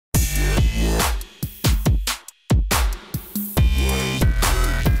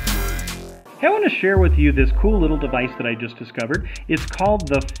Hey, I want to share with you this cool little device that I just discovered. It's called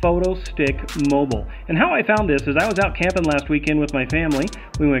the PhotoStick Mobile. And how I found this is I was out camping last weekend with my family.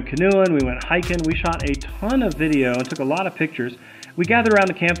 We went canoeing, we went hiking, we shot a ton of video and took a lot of pictures. We gathered around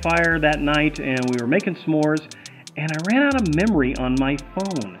the campfire that night and we were making s'mores, and I ran out of memory on my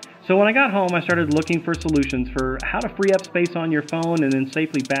phone. So when I got home, I started looking for solutions for how to free up space on your phone and then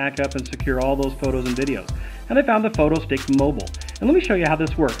safely back up and secure all those photos and videos. And I found the PhotoStick Mobile. And let me show you how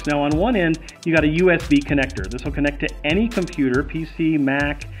this works. Now on one end, you got a USB connector. This will connect to any computer, PC,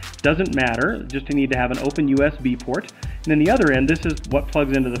 Mac, doesn't matter. Just you need to have an open USB port. And then the other end, this is what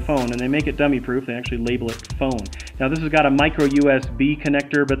plugs into the phone, and they make it dummy proof. They actually label it phone. Now this has got a micro USB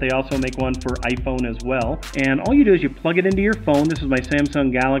connector, but they also make one for iPhone as well. And all you do is you plug it into your phone. This is my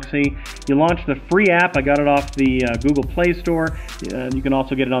Samsung Galaxy. You launch the free app. I got it off the Google Play Store. You can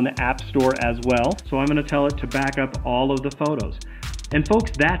also get it on the App Store as well. So I'm going to tell it to back up all of the photos. And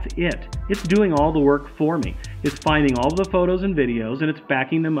folks, that's it. It's doing all the work for me. It's finding all of the photos and videos and it's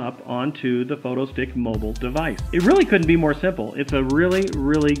backing them up onto the PhotoStick mobile device. It really couldn't be more simple. It's a really,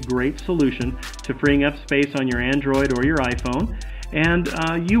 really great solution to freeing up space on your Android or your iPhone,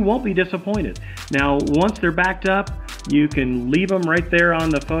 and you won't be disappointed. Now, once they're backed up, you can leave them right there on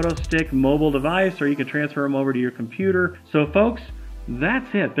the PhotoStick mobile device, or you can transfer them over to your computer. So folks,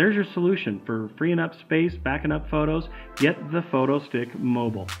 that's it. There's your solution for freeing up space, backing up photos. Get the PhotoStick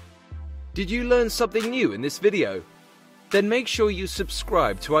Mobile. Did you learn something new in this video? Then make sure you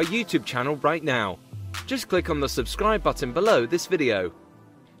subscribe to our YouTube channel right now. Just click on the subscribe button below this video.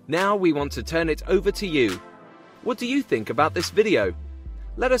 Now we want to turn it over to you. What do you think about this video?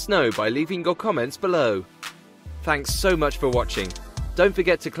 Let us know by leaving your comments below. Thanks so much for watching. Don't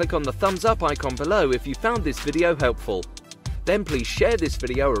forget to click on the thumbs up icon below if you found this video helpful. Then please share this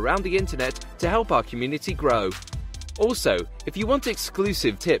video around the internet to help our community grow. Also, if you want an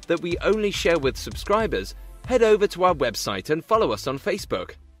exclusive tip that we only share with subscribers, head over to our website and follow us on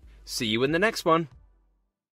Facebook. See you in the next one.